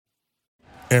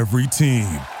Every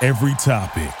team, every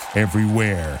topic,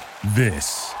 everywhere.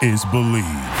 This is Believe.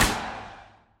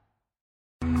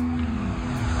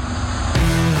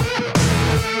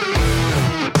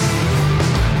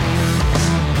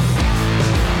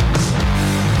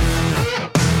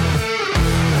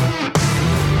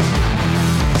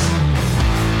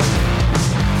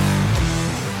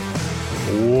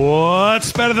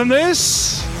 What's better than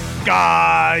this?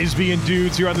 Guys being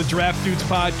dudes here on the Draft Dudes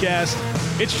podcast.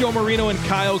 It's Joe Marino and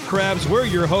Kyle Krabs. We're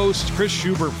your hosts. Chris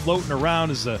Schubert floating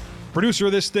around as the producer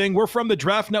of this thing. We're from the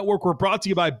Draft Network. We're brought to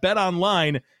you by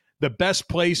BetOnline, the best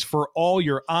place for all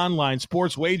your online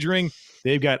sports wagering.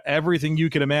 They've got everything you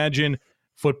can imagine.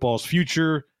 Football's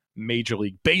future, Major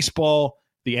League Baseball,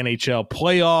 the NHL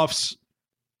playoffs,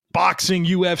 boxing,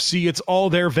 UFC. It's all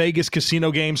their Vegas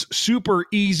casino games. Super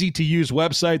easy to use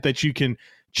website that you can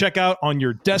check out on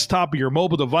your desktop or your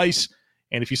mobile device.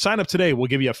 And if you sign up today, we'll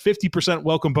give you a 50%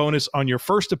 welcome bonus on your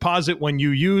first deposit when you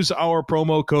use our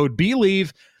promo code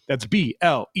BELIEVE. That's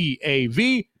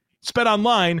BLEAV. It's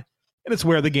BetOnline, and it's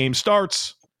where the game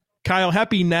starts. Kyle,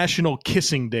 happy National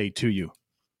Kissing Day to you.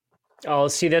 Oh,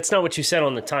 see, that's not what you said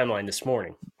on the timeline this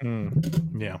morning.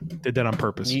 Yeah, did that on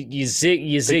purpose. You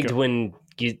zigged when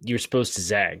you're supposed to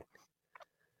zag.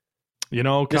 You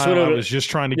know, Kyle, I was just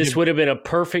trying to This would have been a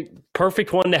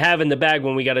perfect one to have in the bag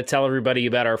when we got to tell everybody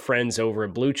about our friends over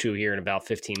at Blue Chew here in about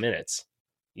 15 minutes.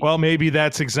 Well, maybe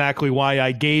that's exactly why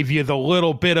I gave you the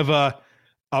little bit of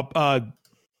an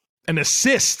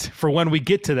assist for when we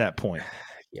get to that point.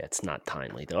 Yeah, it's not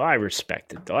timely, though. I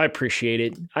respect it, though. I appreciate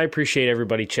it. I appreciate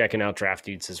everybody checking out Draft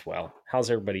Dudes as well. How's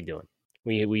everybody doing?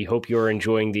 We hope you're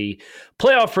enjoying the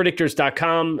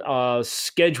PlayoffPredictors.com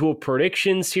schedule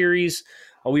prediction series.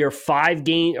 We are 5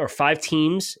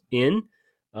 teams in.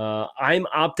 I'm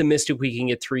optimistic we can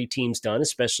get 3 teams done,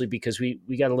 especially because we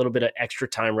got a little bit of extra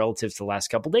time relative to the last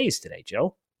couple days today,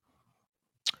 Joe.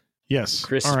 Yes.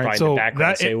 Chris is probably in the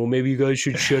background saying, well, maybe you guys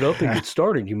should shut up and get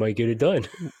started. You might get it done.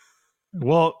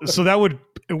 Well, so that would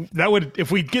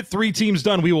if we get 3 teams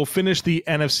done, we will finish the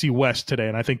NFC West today,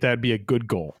 and I think that'd be a good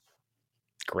goal.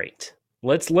 Great.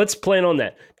 Let's plan on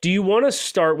that. Do you want to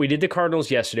start? We did the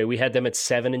Cardinals yesterday. We had them at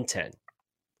 7-10.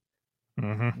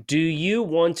 Mm-hmm. Do you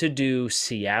want to do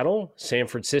Seattle, San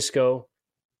Francisco,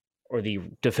 or the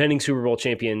defending Super Bowl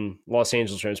champion Los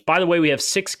Angeles Rams? By the way, we have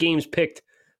 6 games picked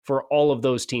for all of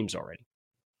those teams already.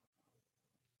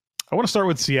 I want to start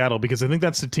with Seattle because I think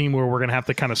that's the team where we're going to have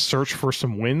to kind of search for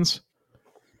some wins.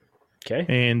 Okay.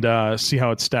 And see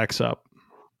how it stacks up.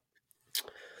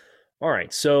 All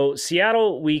right. So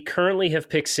Seattle, we currently have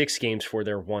picked 6 games for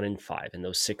their 1-5 in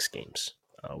those 6 games.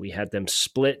 We had them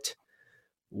split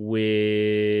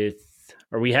we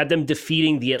had them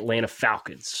defeating the Atlanta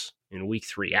Falcons in week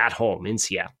 3 at home in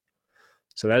Seattle.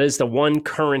 So that is the one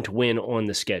current win on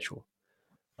the schedule.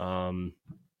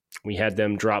 We had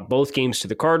them drop both games to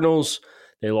the Cardinals.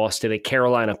 They lost to the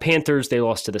Carolina Panthers. They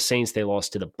lost to the Saints. They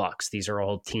lost to the Bucs. These are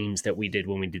all teams that we did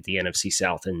when we did the NFC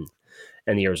South and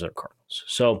the Arizona Cardinals.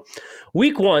 So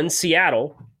week 1,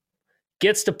 Seattle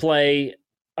gets to play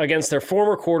against their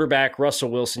former quarterback,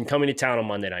 Russell Wilson, coming to town on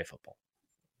Monday Night Football.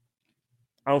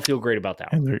 I don't feel great about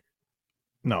that one.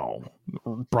 No,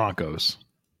 Broncos.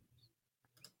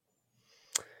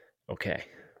 Okay.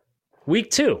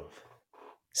 Week 2,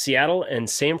 Seattle and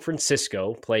San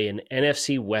Francisco play an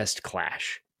NFC West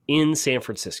clash in San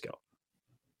Francisco.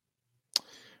 I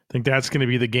think that's going to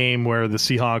be the game where the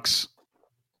Seahawks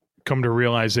come to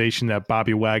realization that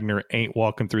Bobby Wagner ain't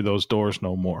walking through those doors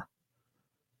no more.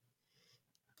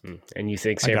 And you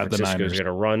think San Francisco is going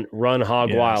to run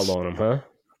hog wild on them, huh?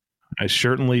 I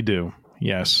certainly do.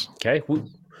 Yes. Okay.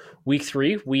 Week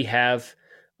 3, we have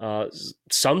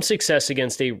some success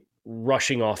against a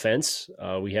rushing offense.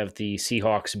 We have the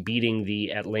Seahawks beating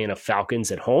the Atlanta Falcons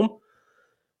at home.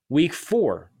 Week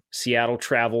 4, Seattle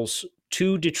travels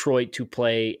to Detroit to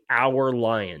play our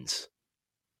Lions.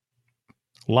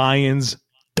 Lions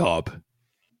dub.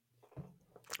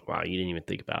 Wow, you didn't even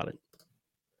think about it.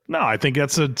 No, I think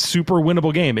that's a super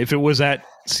winnable game. If it was at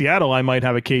Seattle, I might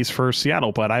have a case for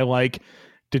Seattle, but I like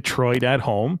Detroit at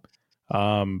home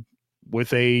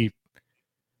with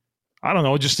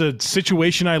just a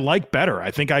situation I like better.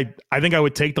 I think I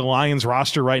would take the Lions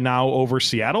roster right now over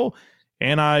Seattle,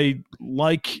 and I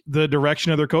like the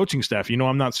direction of their coaching staff. You know,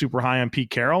 I'm not super high on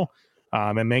Pete Carroll.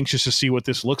 I'm anxious to see what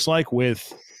this looks like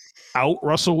without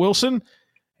Russell Wilson,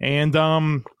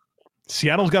 and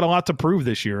Seattle's got a lot to prove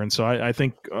this year, and so I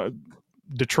think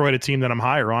Detroit, a team that I'm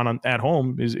higher on at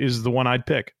home, is the one I'd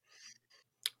pick.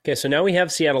 Okay, so now we have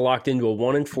Seattle locked into a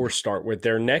 1-4 start with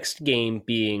their next game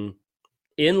being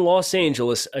in Los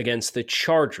Angeles against the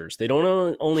Chargers. They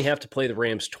don't only have to play the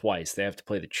Rams twice. They have to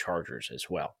play the Chargers as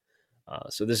well.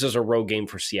 So this is a road game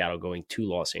for Seattle going to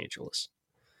Los Angeles.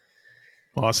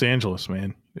 Los Angeles,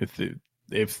 man.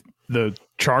 If the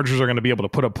Chargers are going to be able to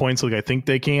put up points like I think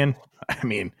they can, I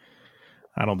mean,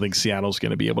 I don't think Seattle's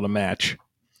going to be able to match.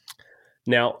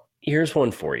 Now, here's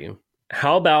one for you.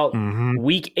 How about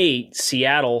Week 8,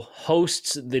 Seattle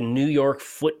hosts the New York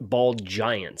Football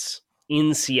Giants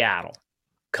in Seattle,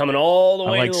 coming all the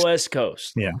way to the West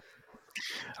Coast. Yeah,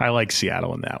 I like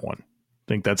Seattle in that one. I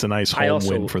think that's a nice home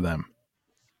win for them.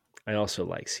 I also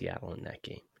like Seattle in that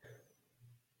game.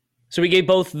 So we gave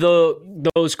both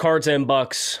those Cards and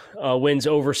Bucks wins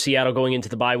over Seattle going into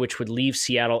the bye, which would leave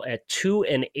Seattle at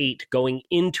 2-8 going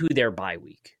into their bye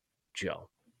week. Joe,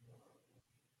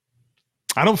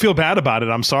 I don't feel bad about it.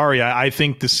 I'm sorry. I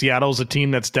think the Seattle's a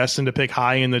team that's destined to pick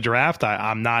high in the draft.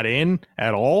 I'm not in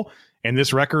at all, and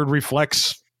this record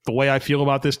reflects the way I feel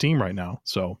about this team right now.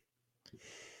 So,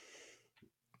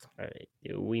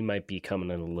 we might be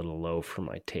coming in a little low for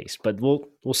my taste, but we'll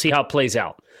see how it plays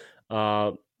out.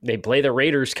 They play the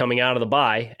Raiders coming out of the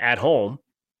bye at home.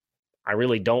 I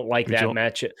really don't like that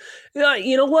matchup.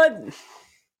 You know what?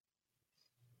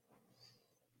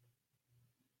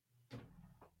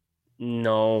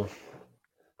 No.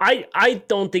 I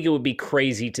don't think it would be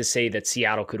crazy to say that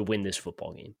Seattle could win this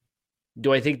football game.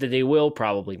 Do I think that they will?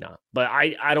 Probably not. But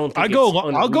I don't think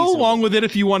I'll go along with it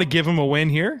if you want to give them a win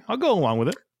here. I'll go along with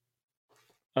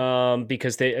it.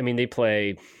 Because they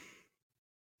play.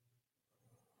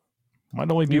 Might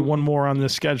only be one more on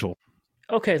this schedule.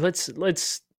 Okay, let's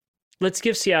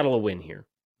give Seattle a win here.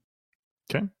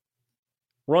 Okay.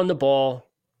 Run the ball.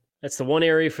 That's the one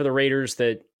area for the Raiders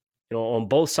that, on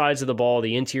both sides of the ball,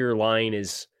 the interior line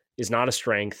is not a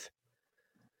strength.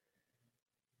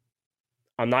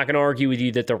 I'm not going to argue with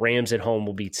you that the Rams at home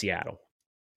will beat Seattle.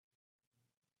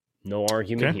 No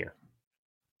argument here.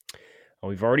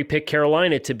 We've already picked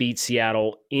Carolina to beat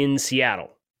Seattle in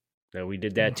Seattle. Now, we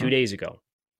did that 2 days ago.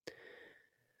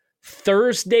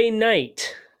 Thursday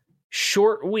night,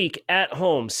 short week at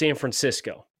home, San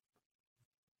Francisco.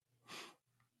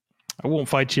 I won't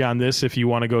fight you on this if you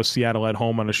want to go Seattle at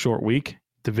home on a short week,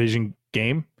 division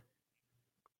game.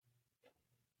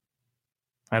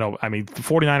 I know, the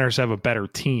 49ers have a better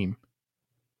team,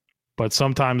 but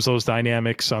sometimes those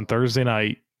dynamics on Thursday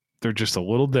night, they're just a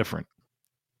little different.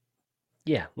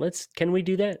 Yeah, can we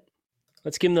do that?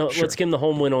 Let's give them the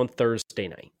home win on Thursday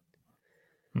night.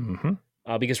 Mm-hmm.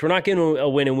 Because we're not getting a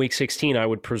win in Week 16, I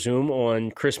would presume.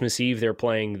 On Christmas Eve, they're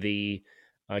playing the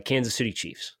Kansas City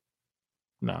Chiefs.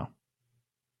 No.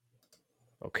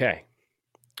 Okay.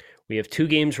 We have 2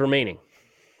 games remaining.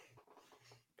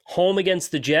 Home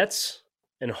against the Jets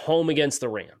and home against the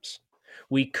Rams.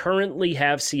 We currently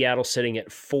have Seattle sitting at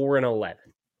 4-11.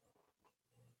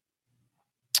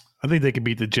 I think they could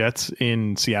beat the Jets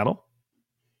in Seattle.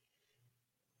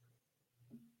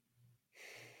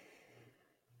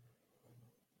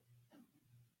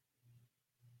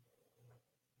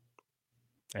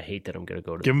 I hate that I'm going to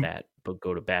go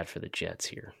to bat for the Jets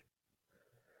here.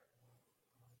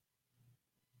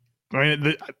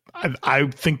 I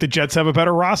think the Jets have a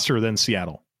better roster than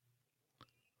Seattle.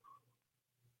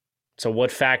 So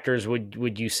what factors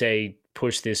would you say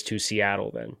push this to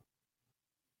Seattle then?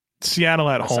 Seattle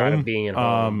at Aside home. Of being at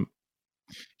home.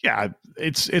 Yeah,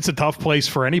 it's a tough place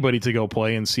for anybody to go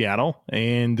play in Seattle.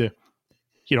 And,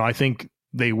 I think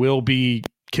they will be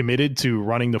committed to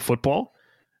running the football.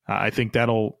 I think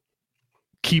that'll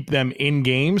keep them in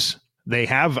games. They've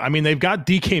got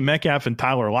DK Metcalf and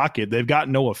Tyler Lockett. They've got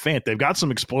Noah Fant. They've got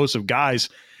some explosive guys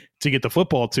to get the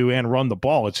football to and run the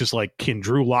ball. It's just like, can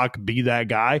Drew Lock be that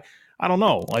guy? I don't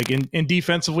know. Like in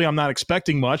defensively, I'm not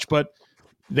expecting much, but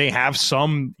they have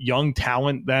some young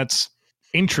talent that's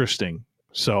interesting.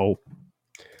 So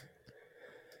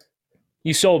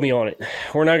you sold me on it.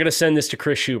 We're not going to send this to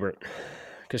Chris Schubert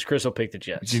because Chris will pick the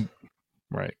Jets.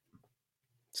 Right.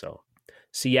 So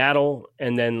Seattle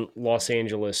and then Los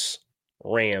Angeles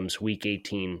Rams week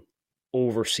 18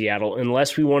 over Seattle,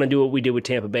 unless we want to do what we did with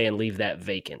Tampa Bay and leave that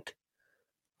vacant.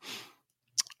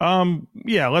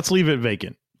 Yeah, let's leave it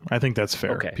vacant. I think that's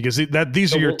fair. Okay. Because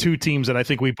these are your 2 teams that I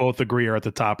think we both agree are at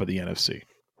the top of the NFC.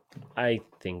 I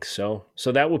think so.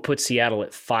 So that would put Seattle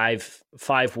at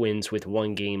five wins with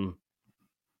 1 game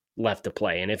left to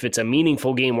play. And if it's a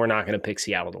meaningful game, we're not going to pick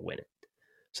Seattle to win it.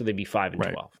 So they'd be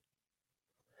 5-12.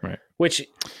 Right. Which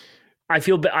I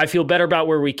feel better about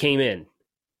where we came in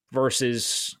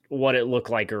versus what it looked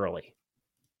like early.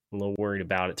 I'm a little worried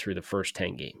about it through the first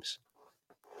 10 games.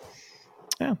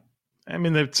 Yeah.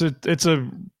 It's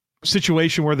a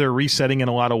situation where they're resetting in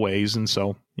a lot of ways. And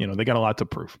so, they got a lot to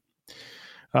prove.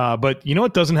 But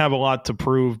it doesn't have a lot to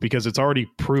prove because it's already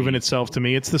proven itself to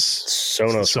me. It's the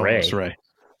Sonos Ray.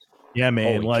 Yeah,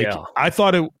 man. Holy cow. I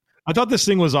thought this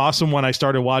thing was awesome when I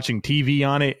started watching TV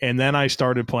on it, and then I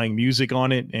started playing music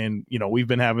on it. And, we've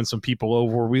been having some people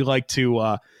over. We like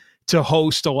to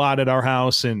host a lot at our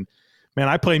house. And, man,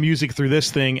 I play music through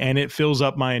this thing, and it fills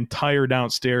up my entire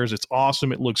downstairs. It's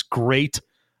awesome. It looks great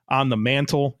on the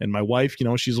mantle. And my wife,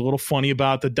 she's a little funny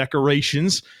about the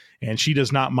decorations, and she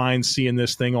does not mind seeing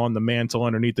this thing on the mantle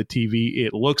underneath the TV.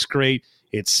 It looks great.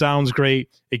 It sounds great.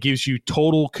 It gives you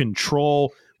total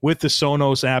control with the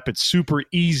Sonos app. It's super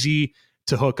easy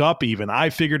to hook up even. I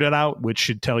figured it out, which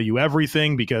should tell you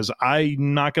everything because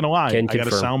I'm not going to lie. I got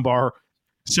a sound bar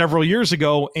several years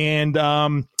ago and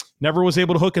never was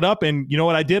able to hook it up. And you know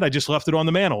what I did? I just left it on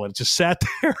the mantle. It just sat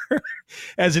there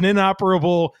as an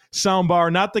inoperable sound bar.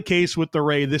 Not the case with the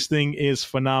Ray. This thing is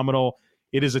phenomenal.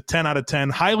 It is a 10 out of 10.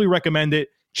 Highly recommend it.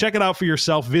 Check it out for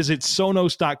yourself. Visit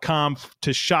Sonos.com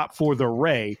to shop for the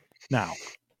Ray now.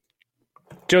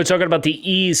 Joe, talking about the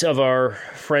ease of our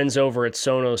friends over at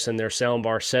Sonos and their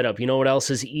soundbar setup. You know what else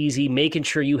is easy? Making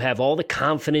sure you have all the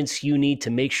confidence you need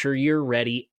to make sure you're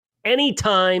ready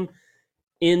anytime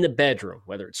in the bedroom.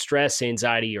 Whether it's stress,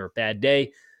 anxiety, or a bad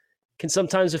day, can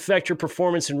sometimes affect your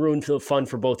performance and ruin the fun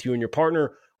for both you and your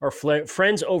partner. Our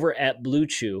friends over at Blue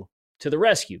Chew to the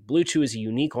rescue. Blue Chew is a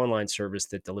unique online service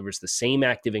that delivers the same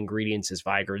active ingredients as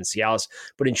Viagra and Cialis,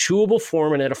 but in chewable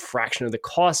form and at a fraction of the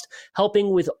cost,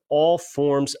 helping with all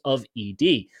forms of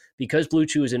ED. Because Blue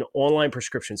Chew is an online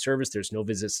prescription service, there's no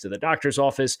visits to the doctor's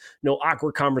office, no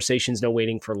awkward conversations, no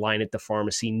waiting for line at the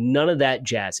pharmacy, none of that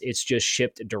jazz. It's just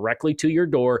shipped directly to your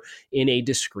door in a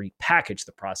discreet package.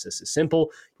 The process is simple.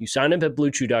 You sign up at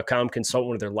BlueChew.com, consult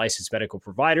one of their licensed medical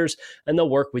providers, and they'll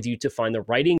work with you to find the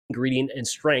right ingredient and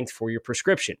strength for your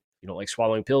prescription. You don't like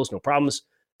swallowing pills? No problems.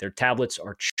 Their tablets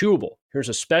are chewable. Here's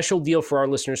a special deal for our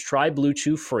listeners. Try Blue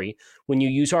Chew free when you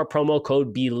use our promo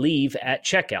code BELIEVE at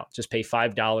checkout. Just pay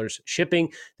 $5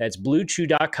 shipping. That's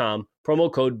BlueChew.com,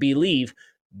 promo code BELIEVE,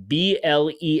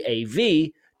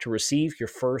 BLEAV, to receive your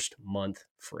first month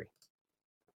free.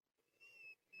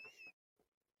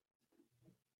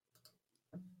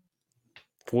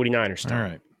 '49ers time. All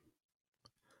right.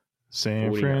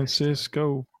 San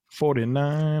Francisco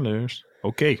 49ers.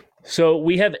 Okay. So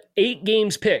we have 8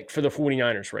 games picked for the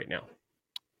 49ers right now.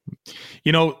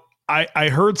 I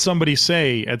heard somebody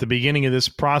say at the beginning of this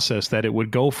process that it would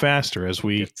go faster as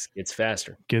we it's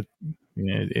faster. It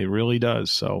really does.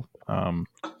 So, all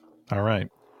right.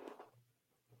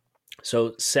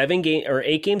 So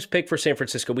 8 games picked for San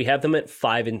Francisco. We have them at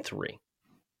 5-3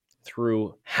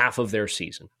 through half of their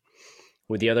season,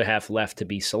 with the other half left to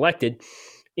be selected,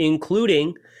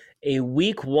 including a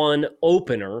week 1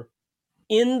 opener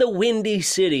in the Windy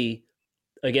City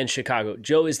against Chicago.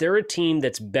 Joe, is there a team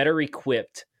that's better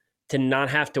equipped to not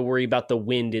have to worry about the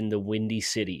wind in the Windy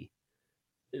City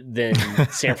than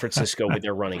San Francisco with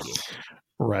their running game?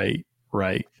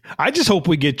 Right. I just hope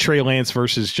we get Trey Lance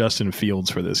versus Justin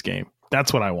Fields for this game.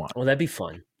 That's what I want. Well, that'd be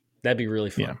fun. That'd be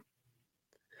really fun. Yeah.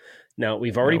 Now,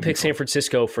 we've already picked San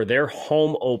Francisco for their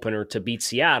home opener to beat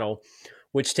Seattle,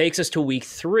 which takes us to week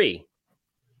 3.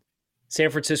 San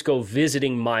Francisco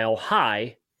visiting Mile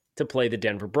High to play the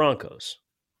Denver Broncos.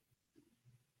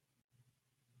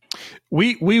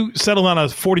 We settled on a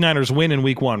 49ers win in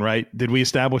week 1, right? Did we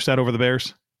establish that over the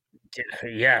Bears?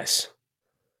 Yes.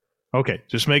 Okay,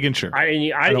 just making sure. I didn't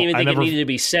even think it needed to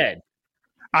be said.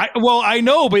 I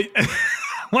know, but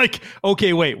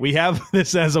okay, wait. We have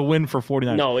this as a win for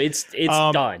 49ers. No, it's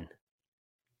done.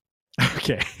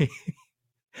 Okay.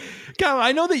 Kyle,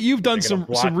 I know that you've done some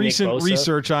recent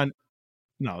research on.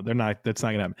 No, they're not. That's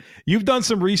not going to happen. You've done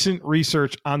some recent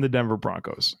research on the Denver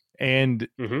Broncos, and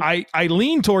I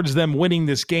lean towards them winning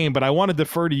this game, but I want to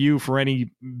defer to you for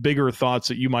any bigger thoughts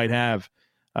that you might have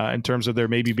in terms of there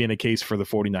maybe being a case for the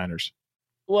 49ers.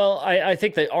 Well, I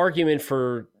think the argument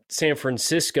for San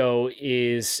Francisco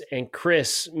is, and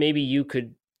Chris, maybe you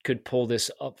could pull this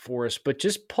up for us, but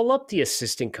just pull up the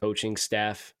assistant coaching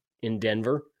staff in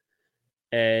Denver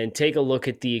and take a look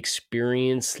at the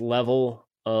experience level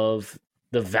of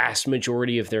the vast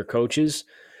majority of their coaches.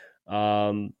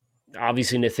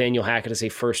 Obviously, Nathaniel Hackett is a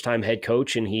first-time head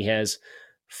coach, and he has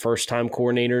first-time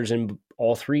coordinators in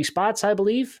all 3 spots, I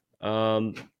believe,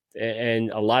 and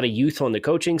a lot of youth on the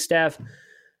coaching staff.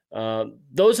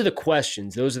 Those are the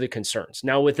questions. Those are the concerns.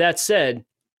 Now, with that said,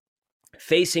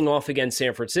 facing off against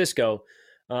San Francisco,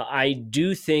 I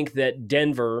do think that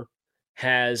Denver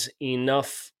has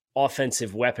enough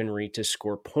offensive weaponry to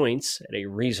score points at a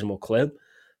reasonable clip.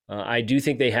 I do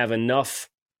think they have enough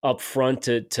up front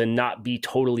to not be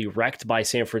totally wrecked by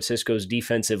San Francisco's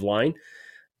defensive line.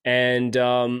 And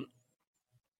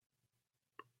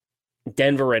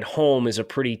Denver at home is a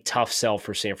pretty tough sell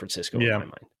for San Francisco in my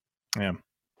mind. Yeah.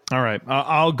 All right.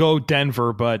 I'll go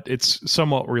Denver, but it's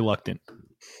somewhat reluctant.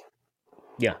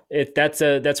 Yeah, that's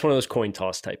one of those coin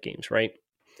toss type games, right?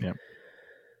 Yeah.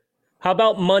 How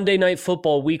about Monday Night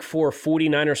Football, Week 4,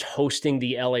 49ers hosting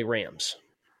the LA Rams?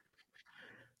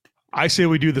 I say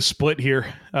we do the split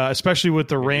here, especially with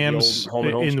the Rams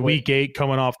in Week 8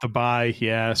 coming off the bye.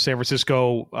 Yeah, San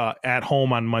Francisco at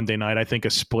home on Monday night. I think a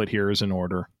split here is in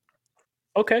order.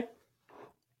 Okay.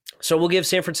 So we'll give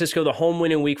San Francisco the home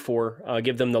win in Week 4,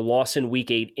 give them the loss in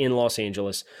Week 8 in Los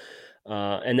Angeles.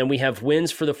 And then we have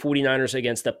wins for the 49ers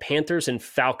against the Panthers and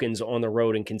Falcons on the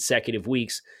road in consecutive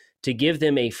weeks to give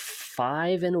them a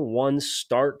 5-1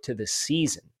 start to the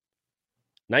season.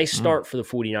 Nice start for the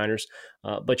 49ers,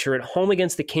 but you're at home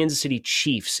against the Kansas City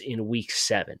Chiefs in Week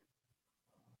 7.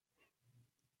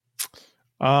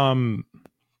 Doesn't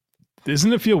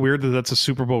it feel weird that that's a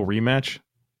Super Bowl rematch?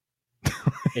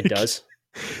 It does.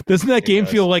 Doesn't that game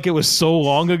feel like it was so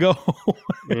long ago?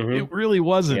 It really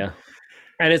wasn't. Yeah.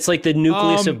 And it's like the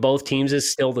nucleus of both teams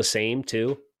is still the same,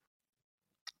 too.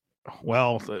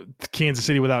 Well, Kansas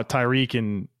City without Tyreek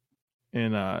and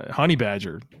Honey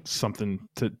Badger, something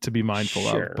to be mindful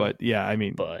of. But yeah, I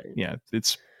mean, yeah,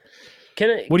 it's.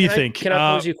 What do you think? Can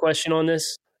I pose you a question on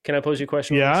this? Can I pose you a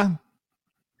question? Yeah. On this?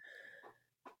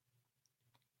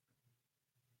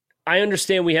 I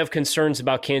understand we have concerns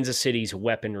about Kansas City's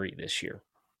weaponry this year.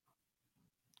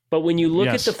 But when you look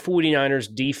at the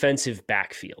 49ers defensive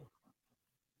backfield,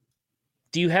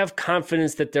 do you have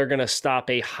confidence that they're going to stop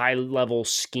a high-level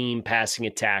scheme passing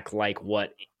attack like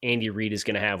what Andy Reid is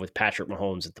going to have with Patrick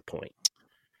Mahomes at the point?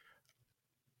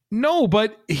 No,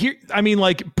 but here, I mean,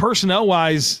 like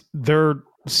personnel-wise, their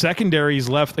secondaries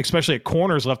left, especially at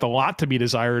corners, left a lot to be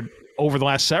desired over the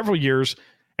last several years,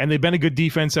 and they've been a good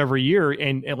defense every year.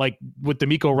 And like with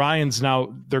DeMeco Ryans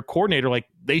now, their coordinator, like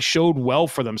they showed well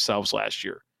for themselves last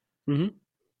year.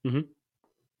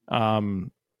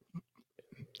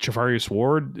 Charvarius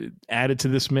Ward added to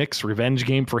this mix, revenge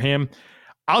game for him.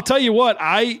 I'll tell you what,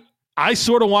 I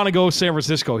sort of want to go San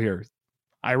Francisco here.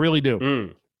 I really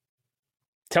do.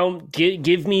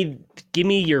 Give me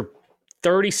your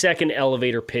 30-second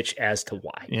elevator pitch as to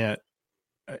why. Yeah,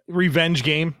 revenge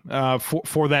game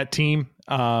for that team.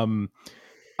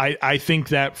 I think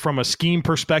that from a scheme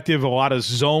perspective, a lot of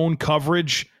zone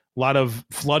coverage, a lot of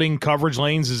flooding coverage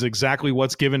lanes is exactly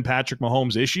what's given Patrick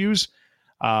Mahomes issues.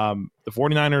 The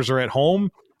 49ers are at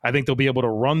home. I think they'll be able to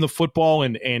run the football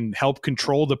and help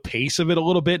control the pace of it a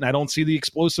little bit. And I don't see the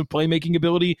explosive playmaking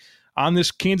ability on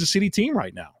this Kansas City team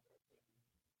right now.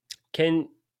 Can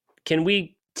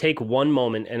we take one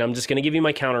moment, and I'm just going to give you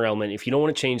my counter element. If you don't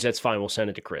want to change, that's fine. We'll send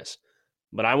it to Chris.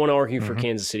 But I want to argue for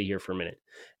Kansas City here for a minute.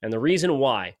 And the reason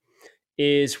why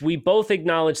is we both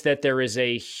acknowledge that there is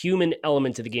a human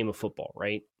element to the game of football,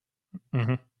 right?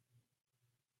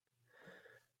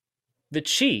 The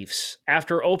Chiefs,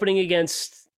 after opening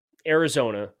against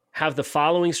Arizona, have the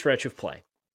following stretch of play.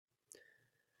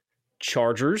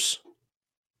 Chargers,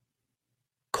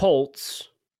 Colts,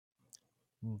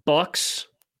 Bucks,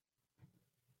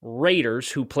 Raiders,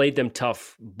 who played them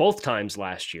tough both times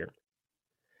last year,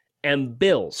 and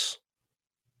Bills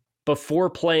before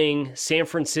playing San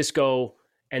Francisco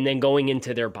and then going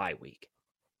into their bye week.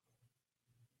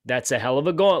 That's a hell of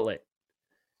a gauntlet.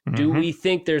 Do we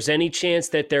think there's any chance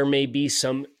that there may be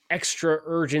some extra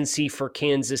urgency for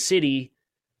Kansas City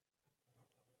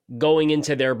going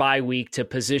into their bye week to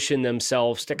position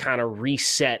themselves to kind of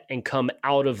reset and come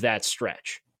out of that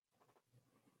stretch?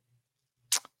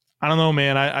 I don't know,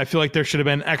 man. I feel like there should have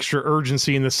been extra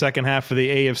urgency in the second half of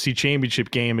the AFC Championship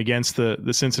game against the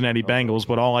Cincinnati Bengals,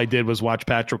 but all I did was watch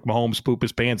Patrick Mahomes poop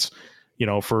his pants,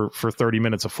 for 30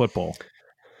 minutes of football.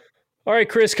 All right,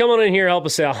 Chris, come on in here. Help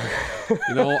us out.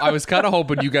 I was kind of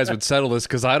hoping you guys would settle this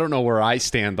because I don't know where I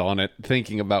stand on it,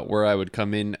 thinking about where I would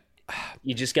come in.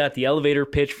 You just got the elevator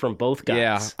pitch from both guys.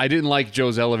 Yeah, I didn't like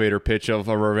Joe's elevator pitch of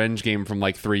a revenge game from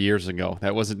like 3 years ago.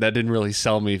 That didn't really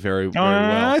sell me very well.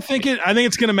 I think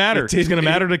it's going to matter. It's going to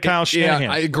matter to Kyle Shanahan.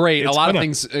 Yeah, great. A lot of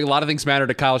things matter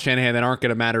to Kyle Shanahan that aren't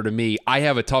going to matter to me. I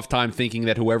have a tough time thinking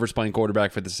that whoever's playing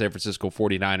quarterback for the San Francisco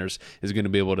 49ers is going to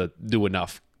be able to do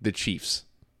enough. The Chiefs.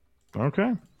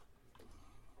 Okay.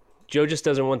 Joe just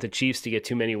doesn't want the Chiefs to get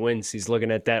too many wins. He's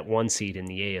looking at that 1 seed in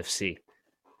the AFC.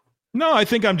 No, I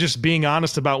think I'm just being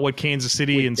honest about what Kansas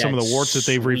City and some of the warts that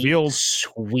they've revealed.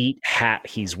 Sweet hat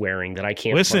he's wearing that I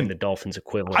can't find the Dolphins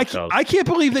equivalent of. I can't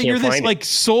believe that you're this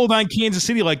sold on Kansas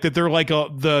City, like that they're like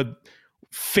the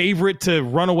favorite to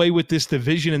run away with this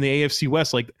division in the AFC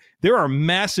West. Like, there are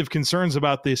massive concerns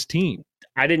about this team.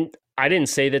 I didn't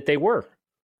say that they were.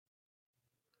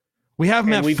 We have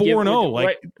them at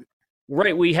 4-0.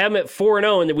 Right, we have them at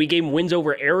 4-0, and then we gave them wins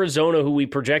over Arizona, who we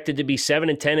projected to be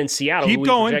 7-10, and Seattle, who we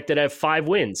projected to have 5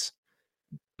 wins.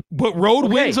 But road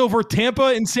wins over Tampa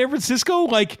and San Francisco?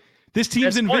 Like, this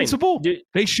team's invincible?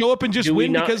 They show up and just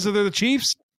win because they're the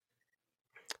Chiefs?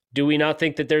 Do we not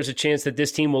think that there's a chance that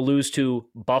this team will lose to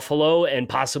Buffalo and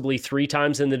possibly 3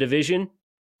 times in the division?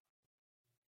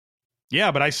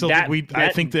 Yeah, but I still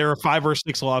think they're a 5 or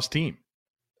 6 loss team.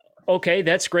 Okay,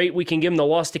 that's great. We can give them the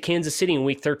loss to Kansas City in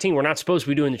Week 13. We're not supposed to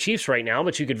be doing the Chiefs right now,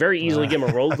 but you could very easily give them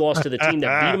a road loss to the team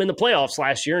that beat them in the playoffs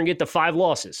last year and get the 5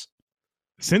 losses.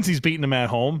 Since he's beaten them at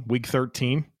home, Week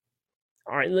 13.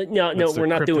 All right, no, we're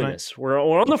not doing this. We're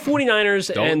on the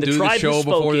 49ers, and the tribe has spoken.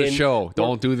 Before the show.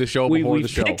 Don't do the show before the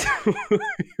show.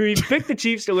 We picked the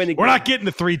Chiefs to win the game. We're not getting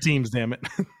to 3 teams, damn it.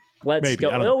 Let's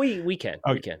go. No, we can.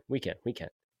 Okay. We can.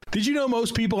 Did you know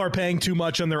most people are paying too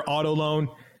much on their auto loan?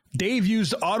 Dave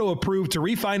used Auto Approve to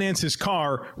refinance his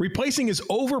car, replacing his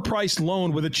overpriced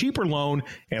loan with a cheaper loan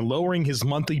and lowering his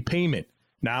monthly payment.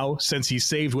 Now, since he's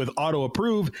saved with Auto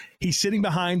Approve, he's sitting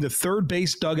behind the third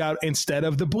base dugout instead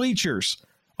of the bleachers.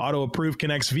 Auto Approve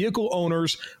connects vehicle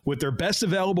owners with their best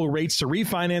available rates to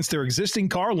refinance their existing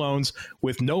car loans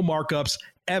with no markups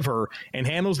ever, and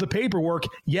handles the paperwork,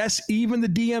 yes, even the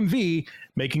DMV,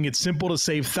 making it simple to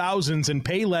save thousands and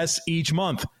pay less each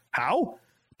month. How?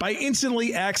 By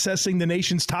instantly accessing the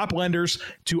nation's top lenders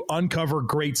to uncover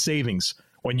great savings.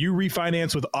 When you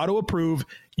refinance with Auto Approve,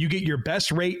 you get your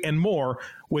best rate and more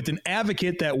with an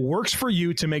advocate that works for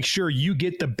you to make sure you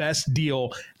get the best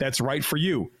deal that's right for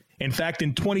you. In fact,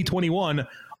 in 2021,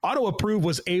 Auto Approve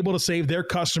was able to save their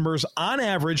customers on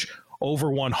average over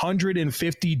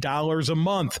 $150 a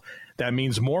month. That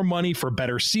means more money for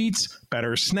better seats,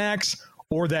 better snacks,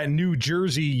 or that new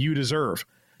jersey you deserve.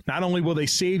 Not only will they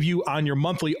save you on your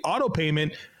monthly auto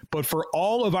payment, but for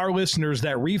all of our listeners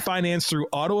that refinance through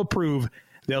Auto Approve,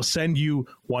 they'll send you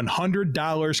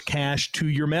 $100 cash to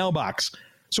your mailbox.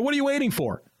 So what are you waiting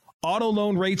for? Auto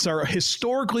loan rates are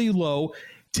historically low.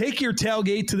 Take your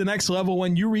tailgate to the next level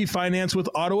when you refinance with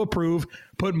Auto Approve.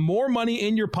 Put more money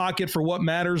in your pocket for what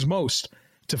matters most.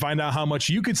 To find out how much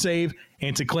you could save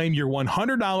and to claim your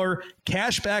 $100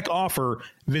 cashback offer,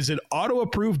 visit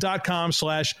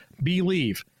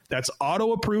autoapprove.com/believe. That's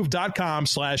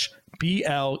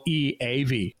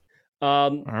autoapprove.com/BLEAV.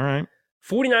 All right.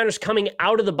 49ers coming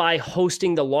out of the bye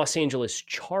hosting the Los Angeles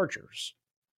Chargers.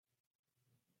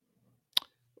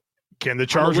 Can the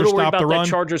Chargers stop the run? That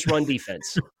Chargers run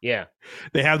defense. Yeah.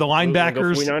 They have the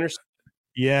linebackers. 49ers?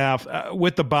 Yeah.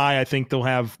 With the bye, I think they'll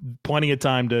have plenty of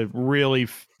time to really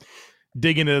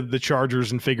dig into the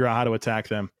Chargers and figure out how to attack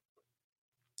them.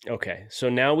 Okay. So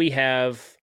now we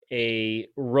have a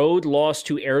road loss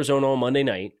to Arizona on Monday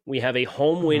night. We have a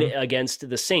home win against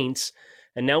the Saints.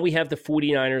 And now we have the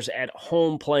 49ers at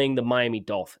home playing the Miami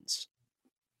Dolphins.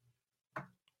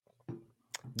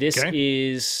 This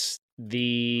is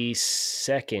the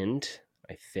second,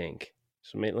 I think.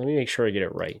 So let me make sure I get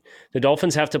it right. The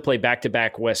Dolphins have to play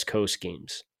back-to-back West Coast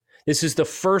games. This is the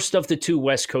first of the 2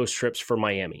 West Coast trips for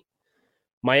Miami.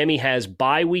 Miami has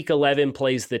bye week 11,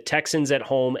 plays the Texans at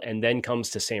home, and then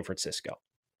comes to San Francisco.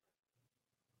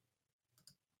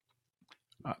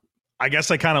 I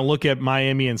guess I kind of look at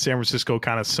Miami and San Francisco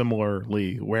kind of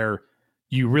similarly, where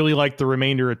you really like the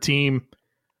remainder of team.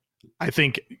 I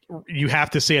think you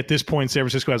have to say at this point, San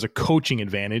Francisco has a coaching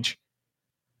advantage.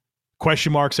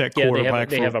 Question marks at quarterback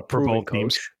for both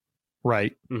teams.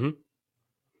 Right. Mm-hmm.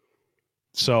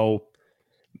 So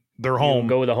they're home.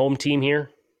 Go with a home team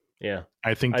here. Yeah.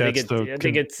 I think that's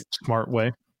the smart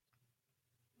way.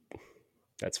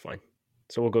 That's fine.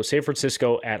 So we'll go San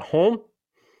Francisco at home.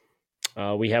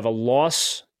 We have a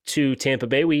loss to Tampa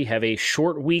Bay. We have a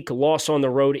short week loss on the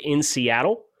road in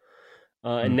Seattle.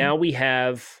 And now we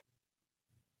have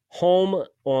home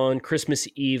on Christmas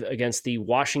Eve against the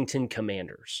Washington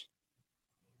Commanders.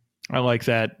 I like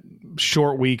that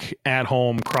short week at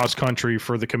home cross country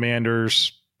for the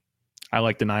Commanders. I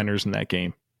like the Niners in that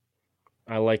game.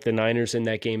 I like the Niners in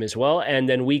that game as well. And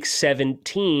then week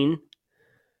 17,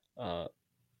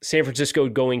 San Francisco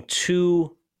going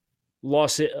to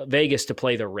Las Vegas to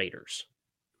play the Raiders.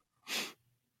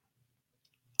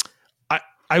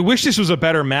 I wish this was a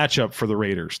better matchup for the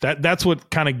Raiders. That's what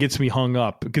kind of gets me hung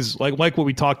up, because like what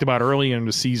we talked about early in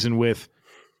the season with,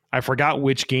 I forgot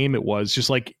which game it was. Just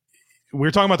like we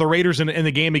were talking about the Raiders in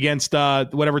the game against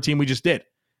whatever team we just did.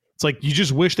 It's like you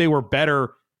just wish they were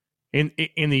better in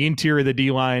the interior of the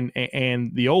D line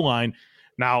and the O line.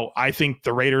 Now, I think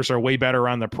the Raiders are way better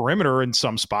on the perimeter in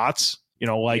some spots,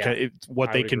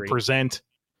 what they can agree. present.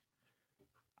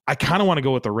 I kind of want to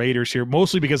go with the Raiders here,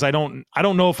 mostly because I don't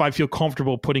know if I feel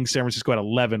comfortable putting San Francisco at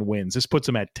 11 wins. This puts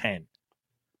them at 10.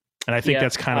 And I think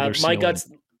that's kind of their ceiling.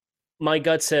 My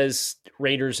gut says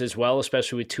Raiders as well,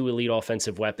 especially with 2 elite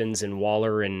offensive weapons in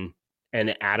Waller and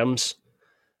Adams.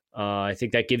 I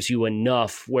think that gives you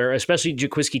enough where, especially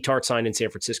Jaquiski Tartt signed in San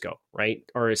Francisco, right?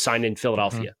 Or signed in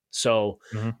Philadelphia. So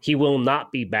he will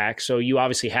not be back. So you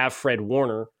obviously have Fred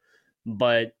Warner,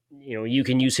 but you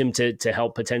can use him to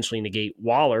help potentially negate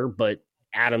Waller, but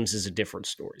Adams is a different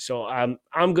story. So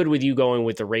I'm good with you going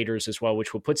with the Raiders as well,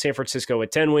 which will put San Francisco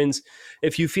at 10 wins.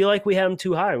 If you feel like we have them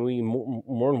too high, we're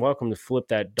more than welcome to flip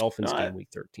that Dolphins game week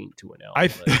 13 to an L.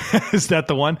 Is that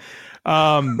the one?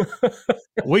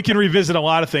 We can revisit a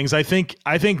lot of things. I think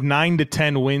 9 to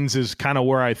 10 wins is kind of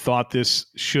where I thought this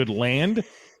should land.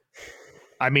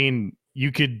 I mean,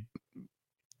 you could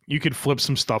flip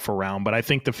some stuff around, but I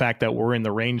think the fact that we're in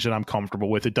the range that I'm comfortable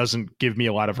with, it doesn't give me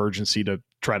a lot of urgency to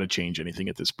try to change anything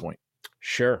at this point.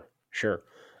 Sure.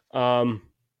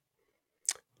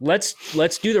 Let's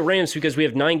do the Rams because we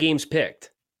have 9 games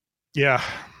picked. Yeah.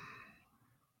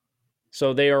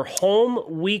 So they are home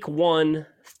week 1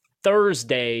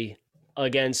 Thursday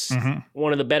against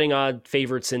one of the betting odd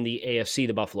favorites in the AFC,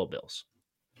 the Buffalo Bills.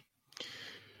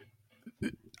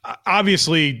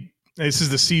 Obviously, this is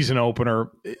the season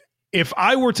opener. If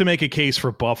I were to make a case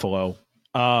for Buffalo,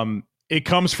 it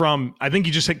comes from, I think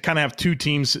you just kind of have 2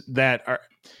 teams that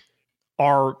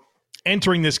are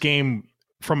entering this game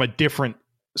from a different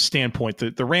standpoint.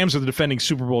 The Rams are the defending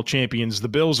Super Bowl champions. The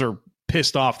Bills are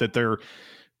pissed off that they're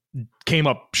came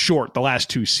up short the last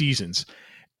 2 seasons.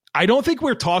 I don't think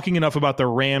we're talking enough about the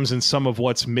Rams and some of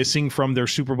what's missing from their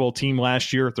Super Bowl team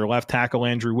last year. Their left tackle,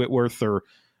 Andrew Whitworth, their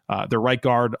right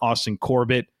guard, Austin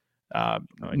Corbett. They're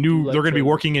going to be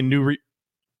working in new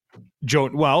Joe.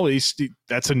 Well,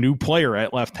 that's a new player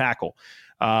at left tackle.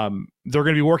 They're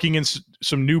going to be working in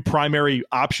some new primary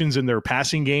options in their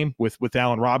passing game with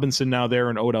Allen Robinson now there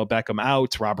and Odell Beckham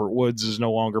out. Robert Woods is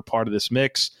no longer part of this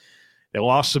mix. They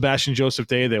lost Sebastian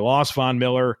Joseph-Day. They lost Von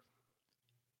Miller.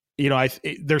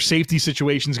 Their safety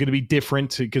situation is going to be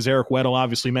different because Eric Weddle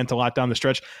obviously meant a lot down the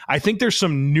stretch. I think there's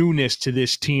some newness to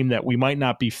this team that we might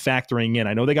not be factoring in.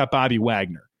 I know they got Bobby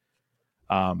Wagner.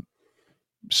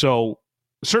 So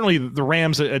certainly the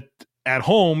Rams at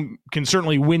home can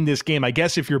certainly win this game. I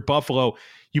guess if you're Buffalo,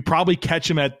 you probably catch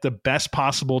them at the best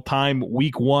possible time,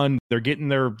 week 1. They're getting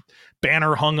their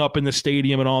banner hung up in the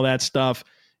stadium and all that stuff.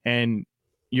 And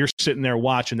you're sitting there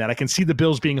watching that. I can see the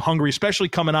Bills being hungry, especially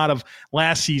coming out of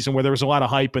last season where there was a lot of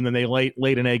hype and then they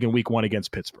laid an egg in week 1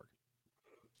 against Pittsburgh.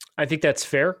 I think that's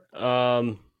fair.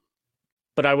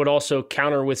 But I would also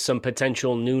counter with some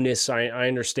potential newness. I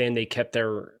understand they kept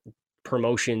their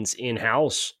promotions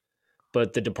in-house,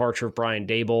 but the departure of Brian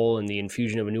Daboll and the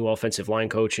infusion of a new offensive line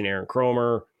coach and Aaron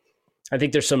Kromer, I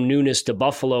think there's some newness to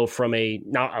Buffalo from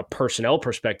not a personnel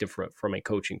perspective, from a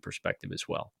coaching perspective as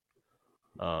well.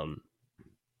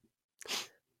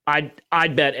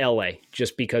 I'd bet LA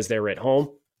just because they're at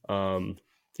home.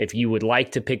 If you would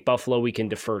like to pick Buffalo, we can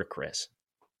defer to Chris.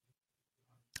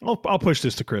 I'll push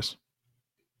this to Chris.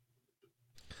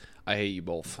 I hate you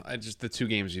both. The 2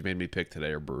 games you made me pick today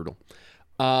are brutal.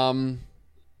 I'm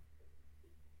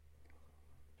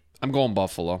going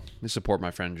Buffalo. I support my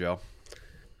friend Joe.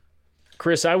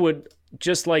 Chris, I would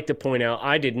just like to point out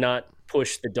I did not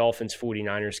push the Dolphins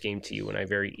 49ers game to you, and I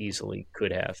very easily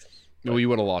could have. Well, you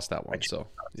would have lost that one, so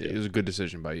it was a good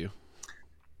decision by you.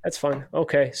 That's fine.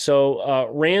 Okay, so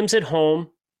Rams at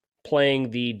home playing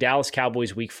the Dallas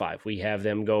Cowboys week 5. We have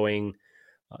them going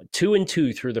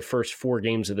 2-2 through the first 4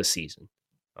 games of the season.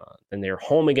 And they're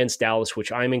home against Dallas,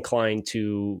 which I'm inclined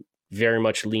to very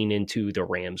much lean into the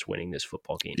Rams winning this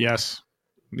football game. Yes.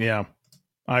 Yeah,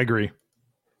 I agree.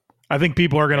 I think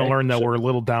people are going to learn that we're a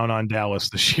little down on Dallas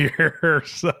this year.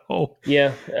 So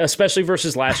yeah, especially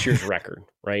versus last year's record,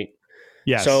 right?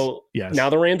 Yes. So yes. Now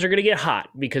the Rams are going to get hot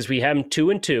because we have them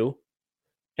 2-2.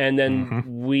 And then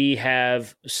we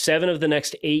have 7 of the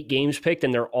next 8 games picked,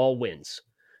 and they're all wins.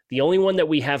 The only one that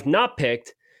we have not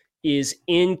picked is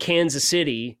in Kansas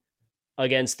City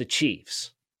against the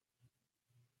Chiefs.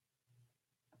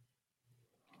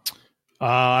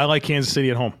 I like Kansas City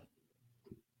at home.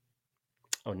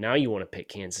 Oh, now you want to pick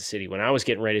Kansas City when I was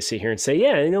getting ready to sit here and say,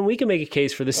 yeah, we can make a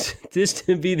case for this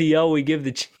to be the L we give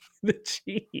the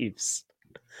Chiefs.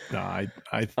 No, I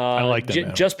like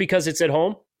that. Just because it's at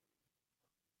home?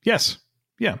 Yes.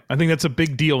 Yeah. I think that's a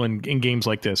big deal in games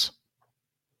like this.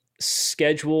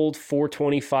 Scheduled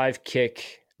 4:25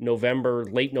 kick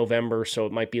late November, so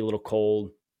it might be a little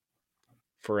cold.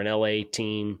 for an LA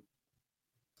team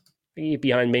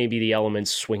behind maybe the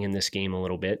elements swinging this game a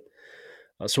little bit.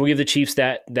 So we'll give the Chiefs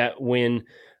that win.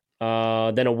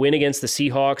 Then a win against the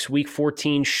Seahawks, Week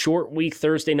 14, short week,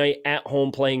 Thursday night at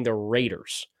home playing the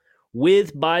Raiders.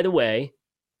 With, by the way,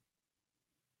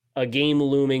 a game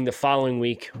looming the following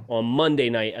week on Monday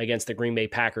night against the Green Bay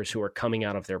Packers, who are coming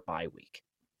out of their bye week.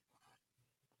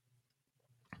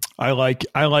 I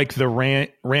like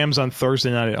the Rams on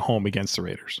Thursday night at home against the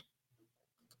Raiders.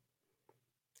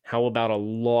 How about a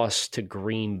loss to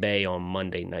Green Bay on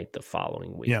Monday night the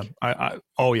following week?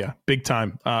 Yeah, big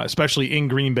time, especially in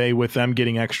Green Bay with them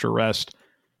getting extra rest.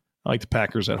 I like the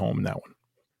Packers at home in that one.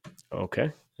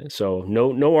 Okay, so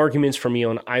no arguments for me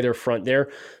on either front there.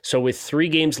 So with 3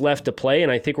 games left to play,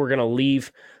 and I think we're going to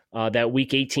leave that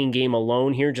Week 18 game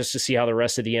alone here just to see how the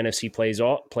rest of the NFC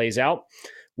plays out.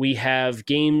 We have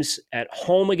games at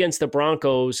home against the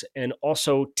Broncos and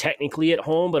also technically at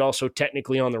home, but also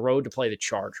technically on the road to play the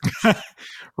Chargers.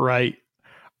 Right.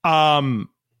 I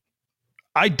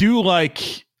do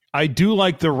like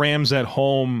the Rams at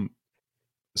home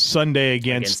Sunday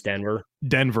against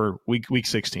Denver, week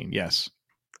 16. Yes.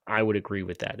 I would agree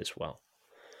with that as well.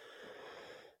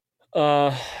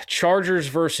 Chargers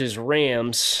versus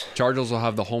Rams. Chargers will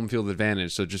have the home field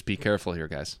advantage, so just be careful here,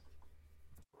 guys.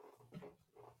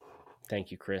 Thank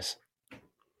you, Chris.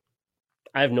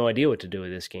 I have no idea what to do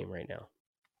with this game right now.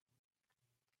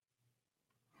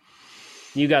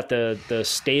 You got the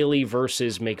Staley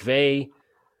versus McVay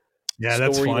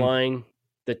storyline,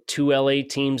 the 2 LA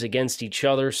teams against each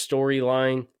other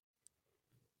storyline.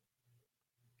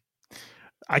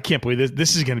 I can't believe this.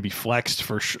 This is going to be flexed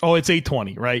for sure. Oh, it's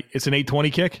 8:20, right? It's an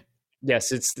 8:20 kick?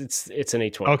 Yes, it's an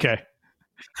 8:20. Okay.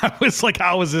 I was like,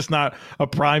 how is this not a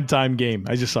primetime game?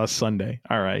 I just saw Sunday.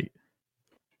 All right.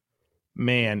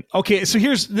 Man. Okay, so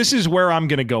this is where I'm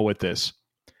going to go with this.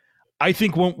 I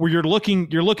think when you're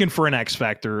looking for an X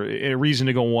factor, a reason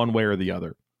to go one way or the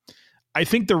other. I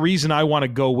think the reason I want to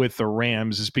go with the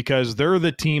Rams is because they're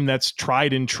the team that's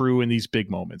tried and true in these big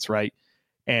moments, right?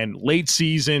 And late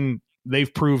season,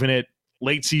 they've proven it.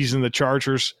 Late season, the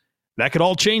Chargers, that could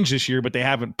all change this year, but they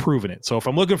haven't proven it. So if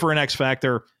I'm looking for an X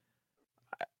factor,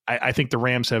 I think the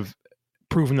Rams have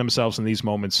proven themselves in these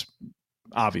moments,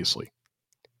 obviously.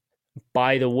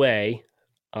 By the way,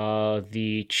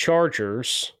 the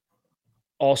Chargers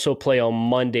also play on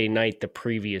Monday night the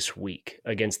previous week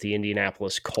against the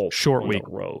Indianapolis Colts. Short on week.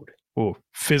 The road. Oh,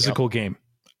 physical game.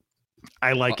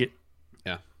 I like it.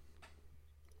 Yeah.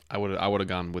 I would have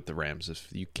gone with the Rams if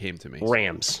you came to me.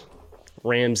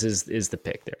 Rams is the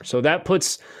pick there. So that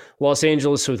puts Los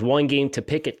Angeles with 1 game to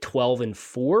pick at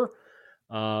 12-4.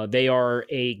 They are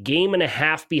a game and a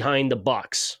half behind the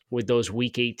Bucs with those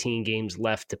Week 18 games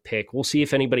left to pick. We'll see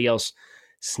if anybody else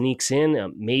sneaks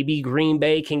in. Maybe Green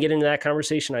Bay can get into that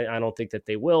conversation. I don't think that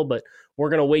they will, but we're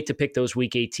going to wait to pick those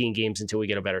Week 18 games until we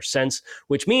get a better sense,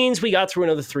 which means we got through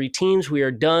another 3 teams. We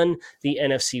are done the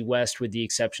NFC West with the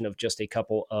exception of just a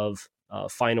couple of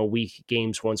final week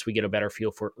games once we get a better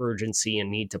feel for urgency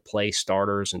and need to play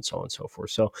starters and so on and so forth.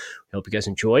 So I hope you guys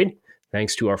enjoyed.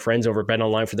 Thanks to our friends over at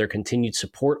BetOnline for their continued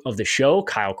support of the show.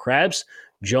 Kyle Krabs,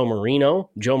 Joe Marino,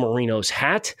 Joe Marino's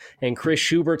hat, and Chris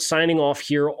Schubert signing off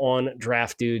here on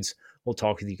Draft Dudes. We'll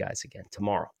talk with you guys again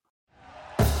tomorrow.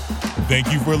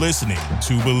 Thank you for listening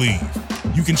to Believe.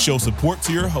 You can show support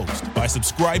to your host by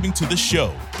subscribing to the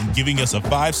show and giving us a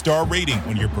 5-star rating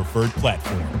on your preferred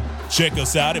platform. Check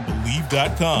us out at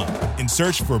Believe.com and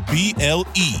search for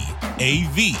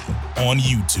BLEAV on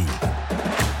YouTube.